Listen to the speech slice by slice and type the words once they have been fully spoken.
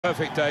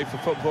Perfect day for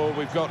football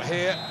we've got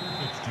here.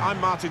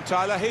 I'm Martin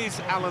Tyler, he's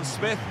Alan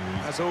Smith.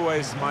 As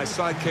always, my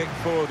sidekick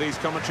for these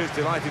commentaries.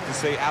 Delighted to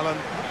see Alan.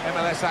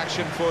 MLS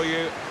action for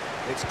you.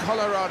 It's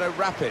Colorado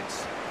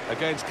Rapids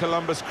against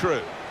Columbus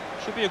Crew.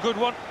 Should be a good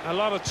one. A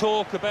lot of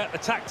talk about the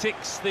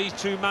tactics these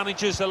two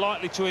managers are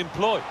likely to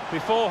employ.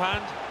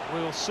 Beforehand,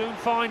 we'll soon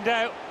find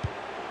out.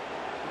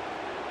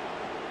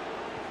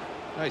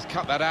 Oh, he's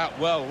cut that out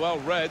well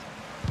read.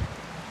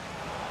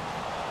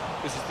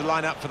 This is the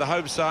lineup for the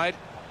home side.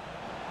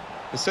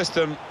 The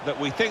system that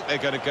we think they're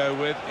going to go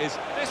with is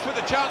this, with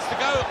a chance to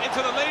go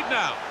into the lead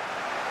now.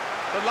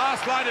 The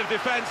last line of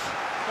defence,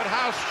 but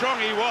how strong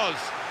he was.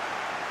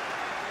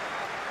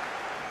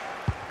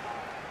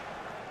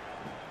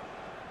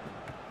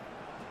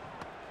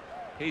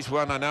 He's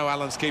one I know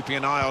Alan's keeping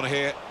an eye on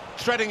here.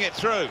 Threading it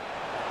through.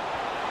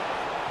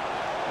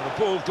 And the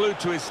ball glued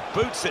to his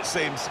boots, it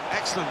seems.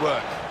 Excellent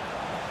work.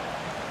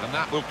 And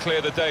that will clear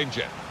the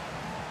danger.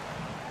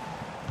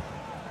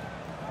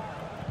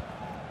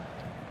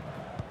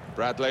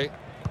 Bradley.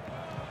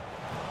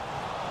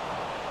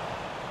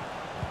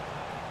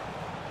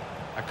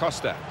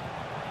 Acosta.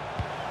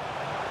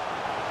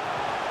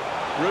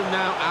 Room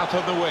now out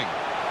on the wing.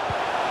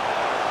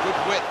 Good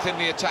width in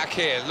the attack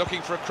here,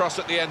 looking for a cross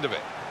at the end of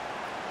it.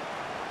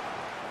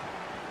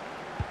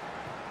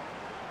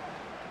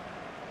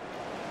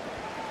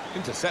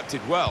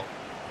 Intercepted well.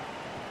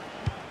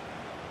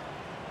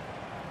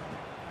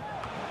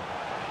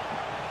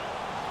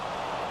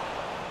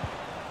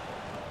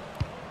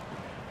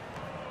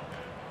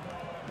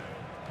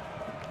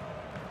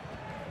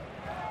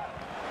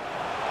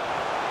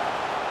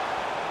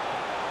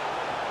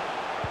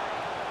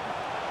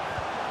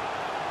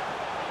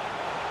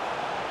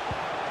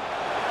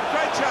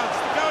 Chance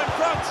to go in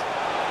front.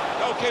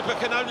 Goalkeeper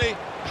can only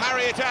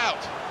parry it out.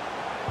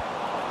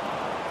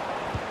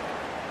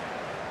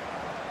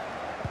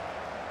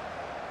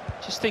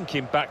 Just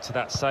thinking back to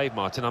that save,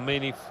 Martin, I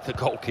mean, if the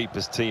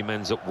goalkeeper's team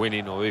ends up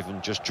winning or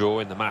even just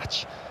drawing the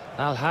match,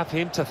 they'll have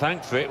him to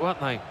thank for it, won't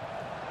they?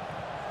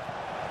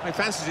 He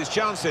fancies his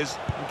chances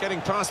and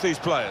getting past these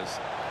players.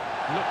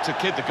 Looked to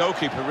kid the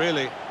goalkeeper,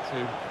 really,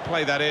 to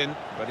play that in,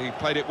 but he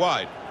played it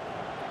wide.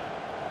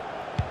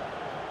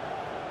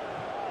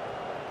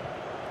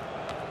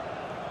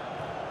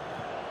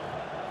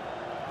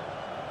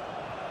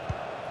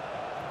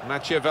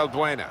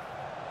 Valbuena.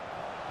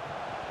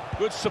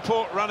 Good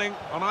support running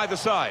on either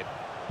side.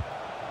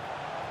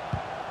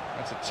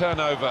 That's a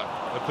turnover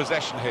of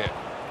possession here.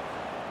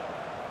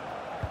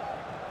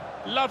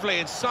 Lovely,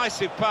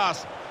 incisive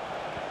pass.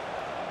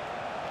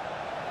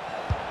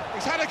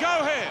 He's had a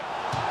go here.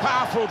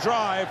 Powerful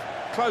drive,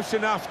 close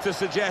enough to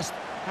suggest,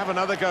 have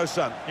another go,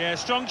 son. Yeah,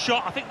 strong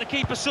shot. I think the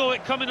keeper saw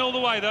it coming all the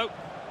way, though.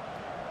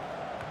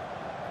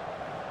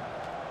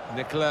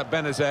 Nicola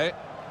Benazet.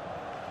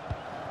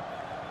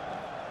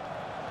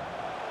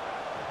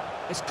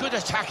 It's good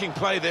attacking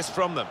play, this,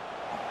 from them.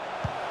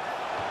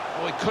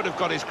 Oh, he could have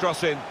got his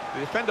cross in. The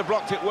defender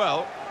blocked it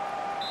well.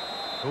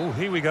 Oh,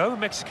 here we go,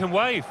 Mexican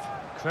wave.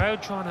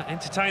 Crowd trying to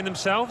entertain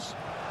themselves.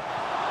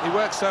 He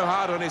works so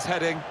hard on his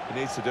heading.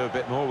 He needs to do a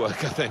bit more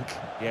work, I think.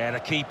 Yeah, the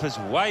keeper's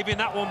waving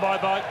that one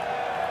bye-bye.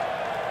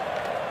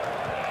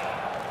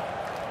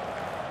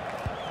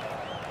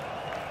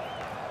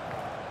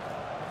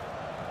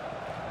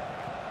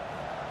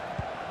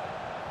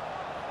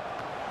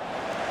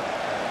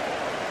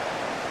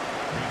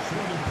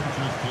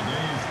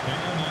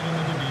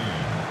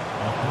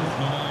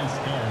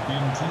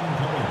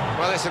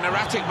 Well, it's an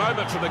erratic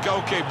moment from the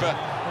goalkeeper,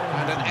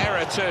 and an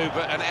error too,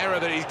 but an error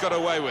that he's got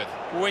away with.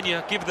 When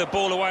you give the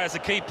ball away as a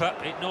keeper,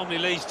 it normally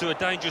leads to a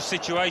dangerous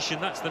situation.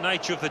 That's the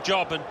nature of the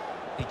job, and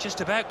he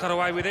just about got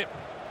away with it.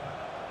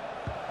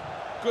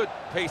 Good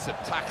piece of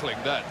tackling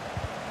then.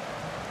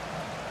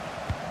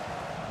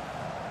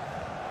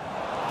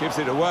 Gives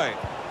it away.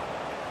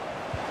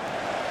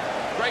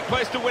 Great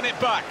place to win it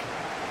back.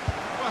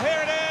 Well,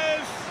 here it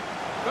is.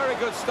 Very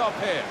good stop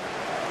here.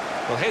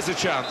 Well, here's a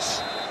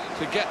chance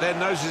to get their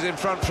noses in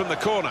front from the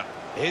corner.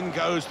 In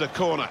goes the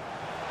corner.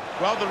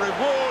 Well, the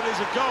reward is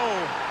a goal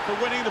for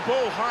winning the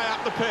ball high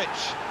up the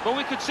pitch. Well,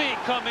 we could see it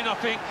coming, I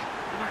think.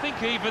 And I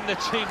think even the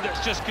team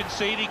that's just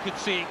conceded could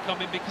see it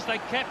coming, because they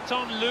kept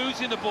on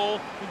losing the ball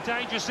in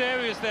dangerous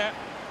areas there.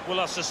 Well,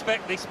 I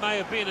suspect this may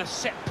have been a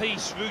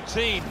set-piece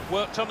routine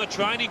worked on the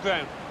training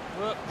ground.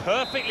 Worked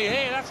perfectly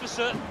here, that's for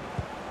certain.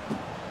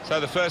 So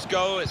the first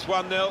goal, it's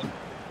 1-0.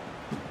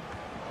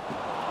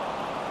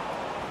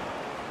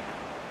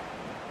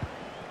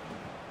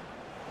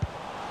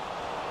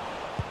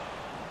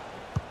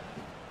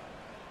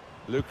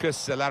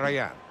 Lucas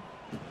Zelarayan.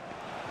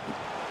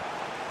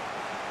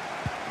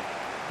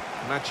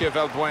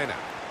 Valbuena.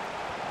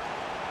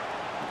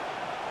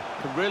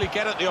 Can really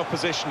get at the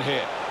opposition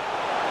here.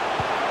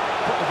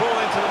 Put the ball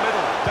into the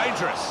middle.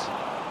 Dangerous.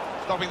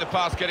 Stopping the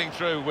pass getting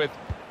through with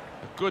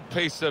a good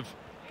piece of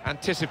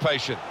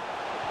anticipation.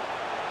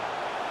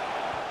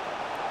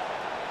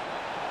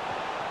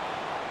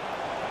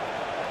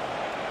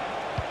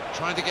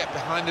 trying to get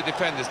behind the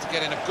defenders to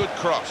get in a good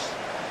cross.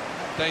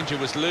 Danger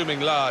was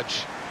looming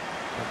large.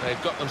 But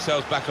they've got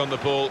themselves back on the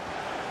ball.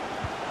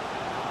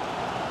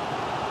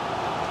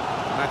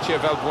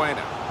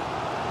 Valbuena.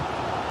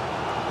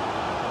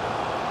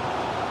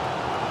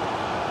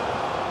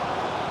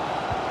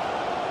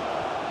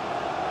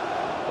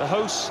 The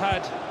hosts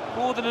had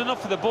more than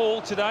enough of the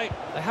ball today.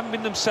 They haven't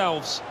been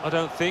themselves, I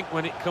don't think,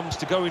 when it comes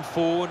to going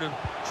forward and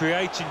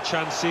creating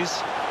chances.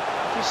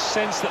 I just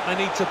sense that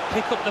they need to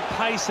pick up the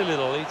pace a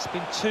little. It's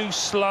been too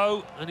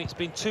slow and it's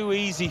been too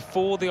easy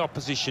for the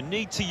opposition.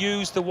 Need to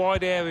use the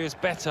wide areas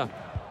better.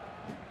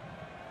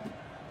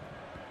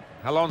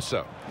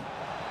 Alonso.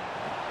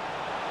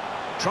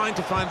 Trying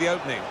to find the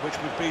opening, which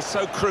would be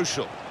so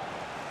crucial.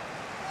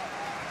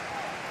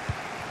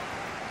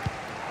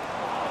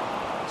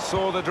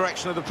 Saw the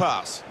direction of the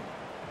pass.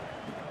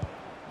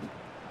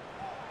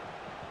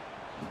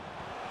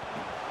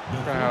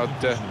 Crowd,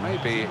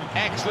 maybe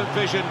excellent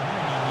vision.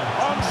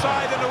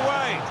 Onside and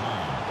away.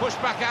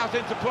 Pushed back out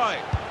into play.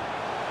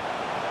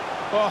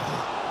 Oh,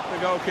 the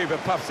goalkeeper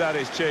puffs out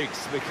his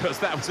cheeks because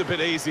that was a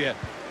bit easier.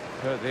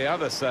 But the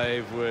other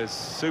save was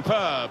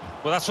superb.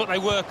 Well, that's what they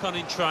work on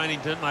in training,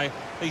 don't they?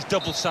 These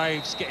double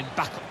saves, getting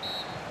back up.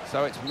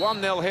 So it's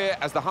 1-0 here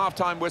as the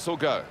half-time whistle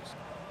goes.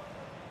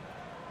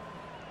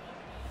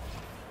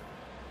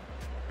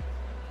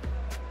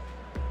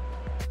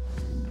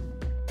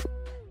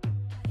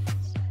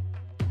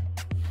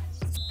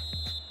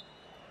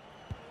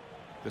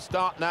 The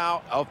start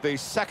now of the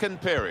second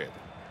period.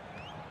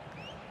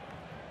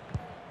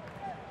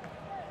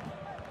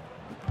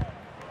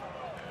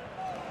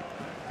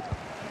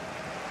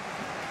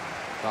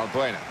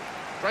 Valbuena,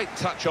 great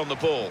touch on the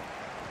ball.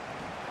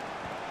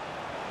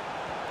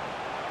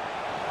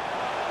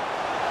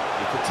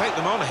 You could take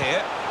them on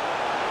here.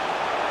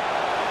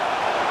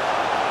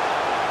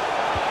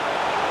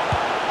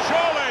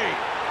 Surely!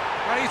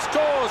 And he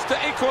scores to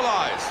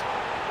equalise.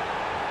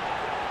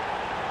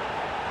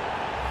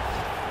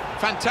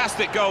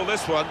 Fantastic goal,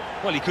 this one.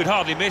 Well, he could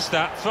hardly miss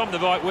that. From the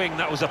right wing,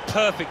 that was a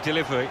perfect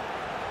delivery.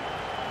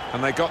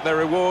 And they got their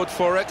reward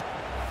for it.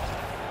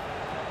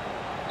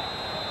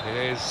 It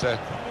is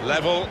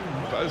level.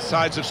 Both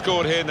sides have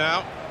scored here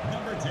now.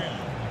 Number 10,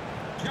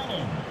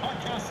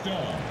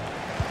 Acosta.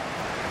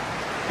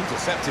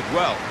 Intercepted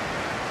well.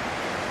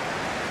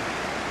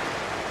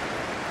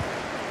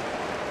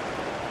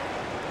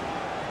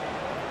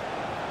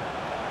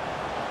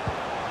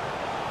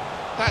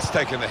 That's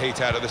taken the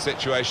heat out of the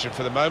situation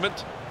for the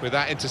moment with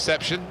that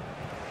interception.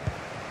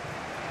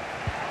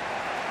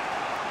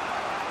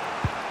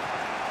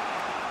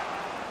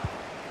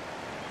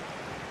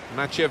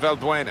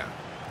 Valbuena.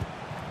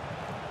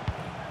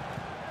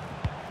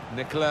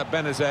 Nicola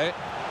Benazet.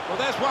 Well,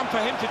 there's one for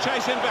him to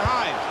chase in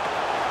behind.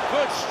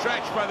 Good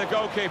stretch by the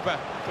goalkeeper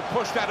to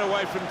push that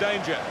away from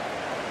danger.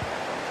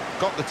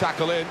 Got the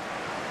tackle in.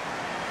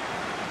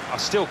 I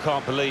still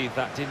can't believe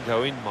that didn't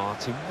go in,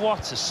 Martin.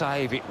 What a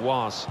save it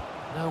was.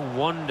 No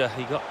wonder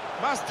he got...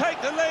 Must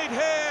take the lead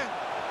here.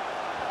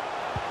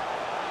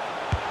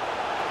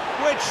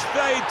 Which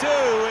they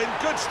do in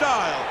good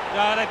style.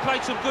 Yeah, they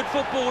played some good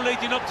football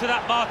leading up to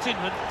that, Martin,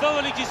 and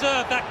thoroughly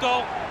deserved that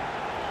goal.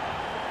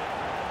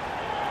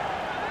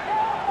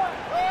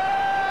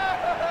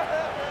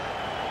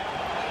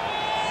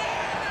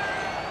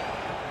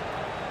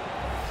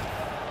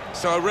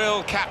 So a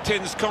real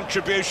captain's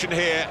contribution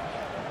here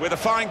with a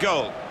fine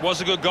goal.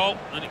 Was a good goal,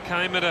 and it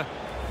came at a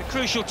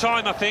crucial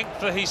time, I think,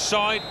 for his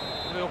side.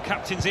 Real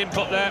captain's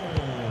input there.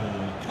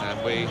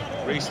 And we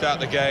restart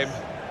the game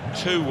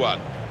 2-1.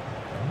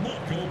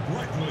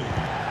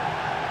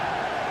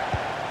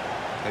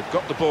 They've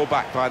got the ball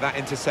back by that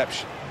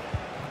interception.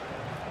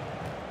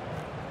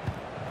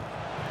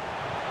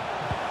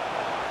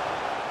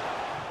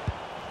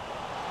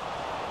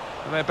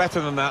 And they're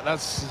better than that.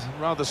 That's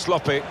rather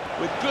sloppy.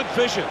 With good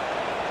vision.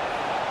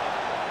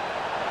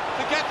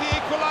 To get the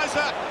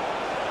equaliser.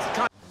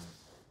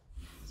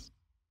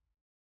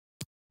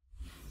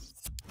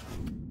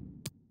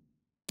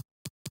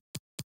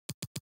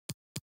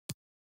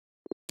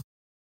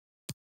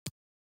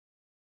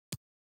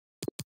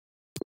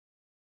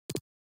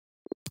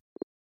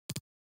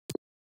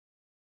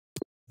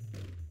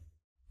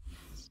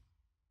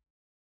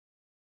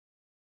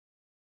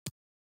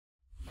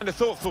 And a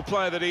thoughtful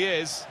player that he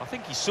is. I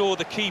think he saw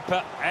the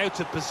keeper out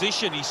of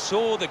position. He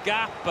saw the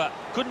gap, but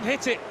couldn't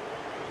hit it.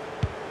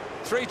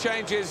 3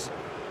 changes,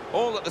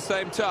 all at the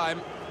same time.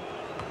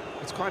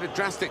 It's quite a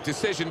drastic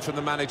decision from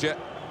the manager.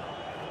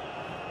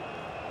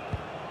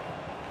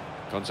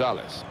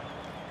 Gonzalez.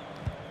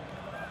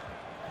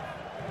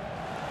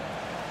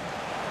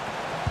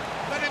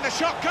 Letting the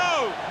shot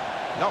go!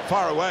 Not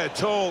far away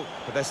at all,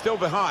 but they're still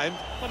behind.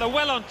 Well, they're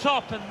well on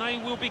top, and they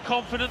will be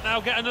confident they'll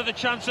get another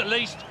chance at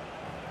least.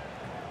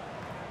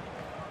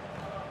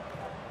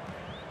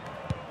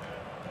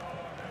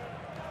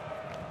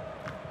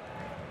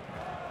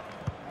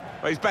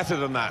 Well, he's better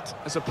than that.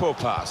 That's a poor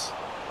pass.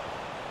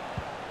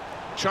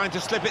 Trying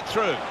to slip it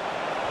through.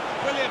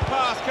 Brilliant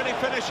pass, can he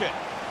finish it?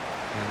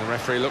 And the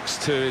referee looks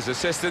to his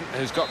assistant,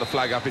 who's got the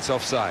flag up, it's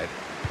offside.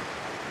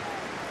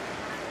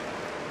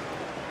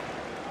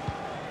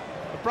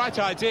 bright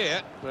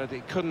idea, but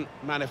he couldn't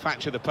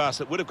manufacture the pass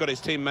that would have got his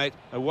teammate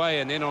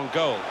away and in on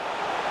goal.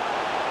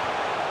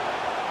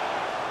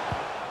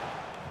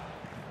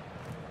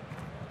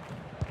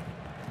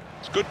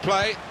 It's good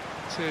play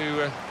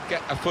to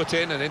get a foot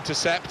in and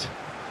intercept.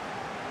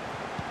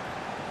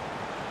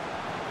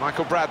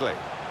 Michael Bradley.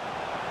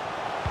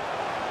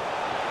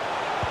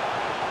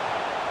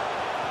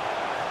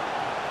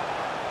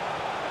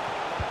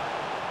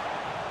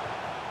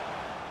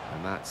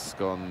 And that's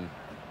gone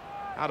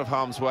out of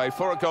harm's way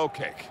for a goal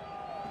kick.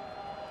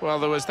 Well,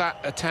 there was that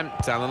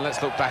attempt, Alan.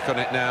 Let's look back on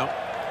it now.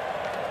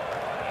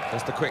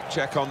 Just a quick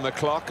check on the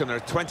clock, and there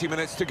are 20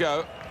 minutes to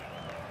go.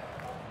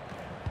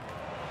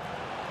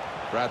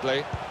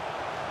 Bradley.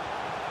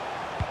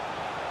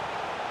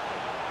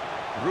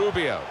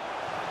 Rubio.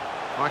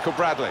 Michael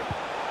Bradley.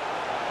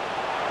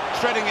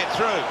 Threading it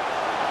through.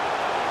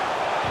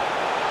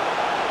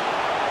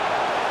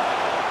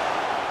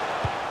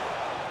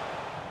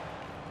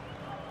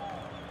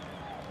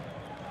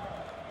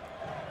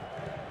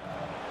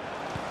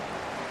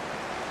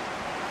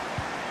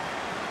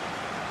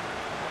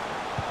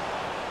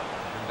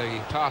 The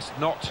pass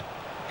not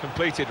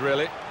completed,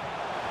 really.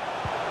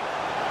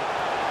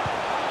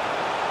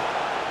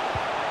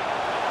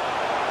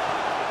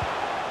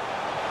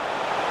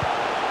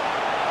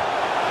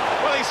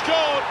 Well, he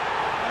scored,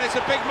 and it's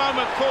a big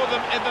moment for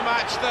them in the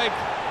match. They've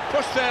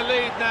pushed their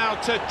lead now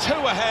to 2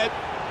 ahead.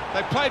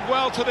 They've played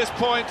well to this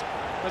point,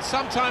 but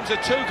sometimes a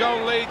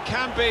 2-goal lead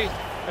can be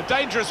a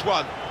dangerous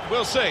one.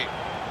 We'll see.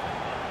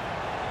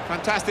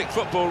 Fantastic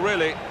football,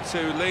 really,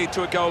 to lead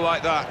to a goal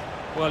like that.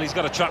 Well, he's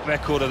got a track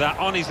record of that.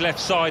 On his left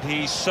side,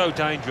 he's so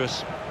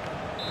dangerous.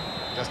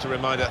 Just a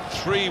reminder,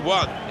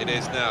 3-1 it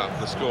is now,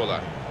 the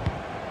scoreline.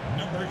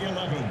 Number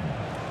 11,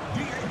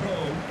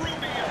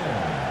 Rubio.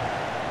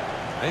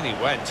 In he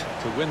went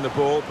to win the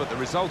ball, but the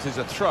result is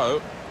a throw.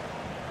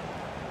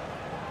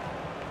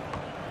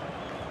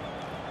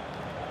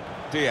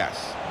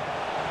 Diaz.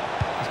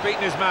 He's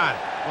beaten his man.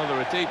 Well, there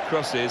are deep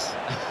crosses,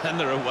 and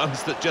there are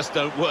ones that just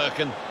don't work,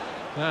 and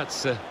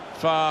that's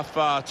far,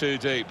 far too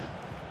deep.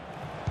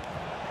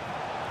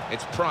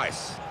 It's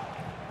Price.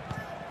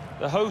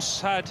 The hosts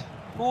had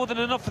more than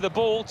enough of the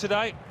ball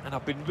today, and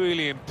I've been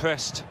really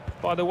impressed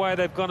by the way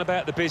they've gone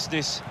about the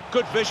business.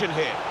 Good vision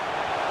here.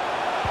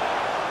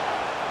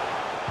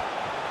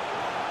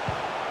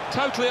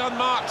 Totally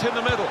unmarked in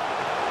the middle.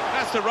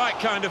 That's the right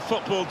kind of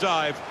football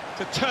dive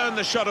to turn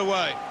the shot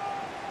away.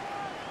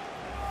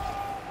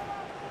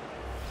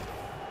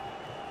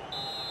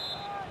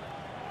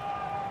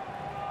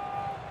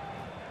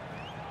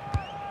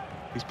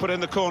 He's put in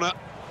the corner.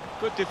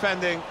 Good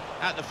defending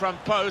at the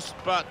front post,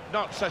 but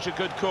not such a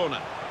good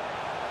corner.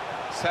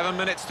 7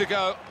 minutes to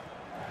go.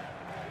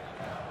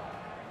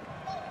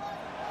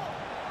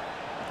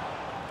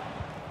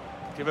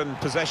 Given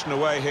possession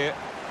away here.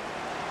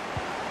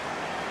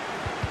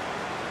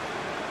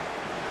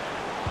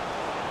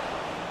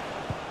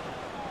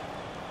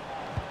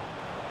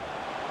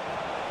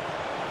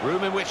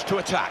 Room in which to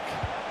attack.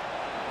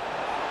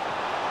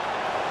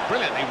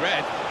 Brilliantly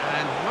read,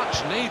 and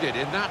much needed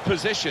in that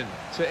position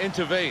to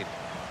intervene.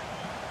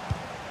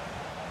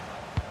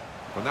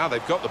 Well, now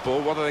they've got the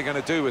ball, what are they going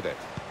to do with it?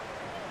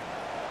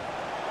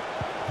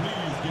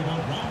 Please give a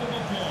round of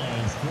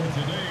applause for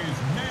today's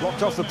man.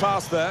 Blocked off the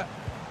pass there.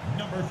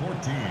 Number 14,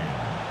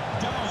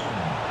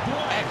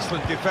 Dwyer.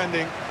 Excellent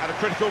defending at a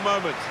critical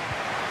moment.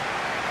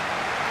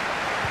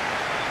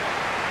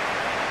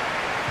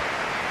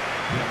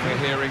 We're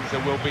hearing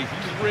there will be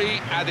 3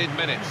 added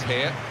minutes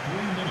here.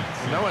 3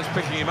 minutes. No one's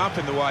picking him up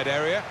in the wide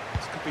area.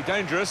 This could be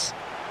dangerous.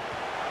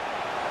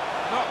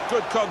 Not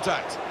good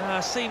contact.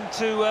 Seemed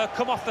to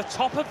come off the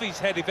top of his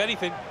head, if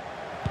anything.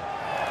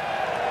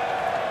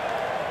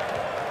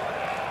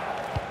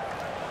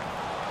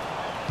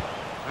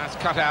 That's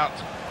cut out.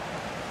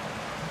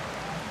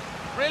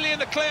 Really in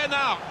the clear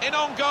now, in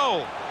on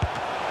goal.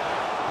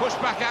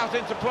 Pushed back out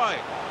into play.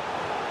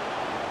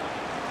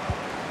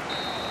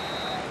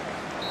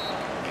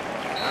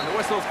 And the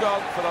whistle's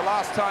gone for the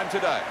last time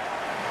today.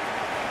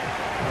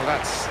 Well,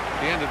 that's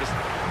the end of this.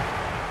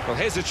 Well,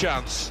 here's a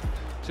chance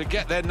to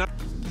get their...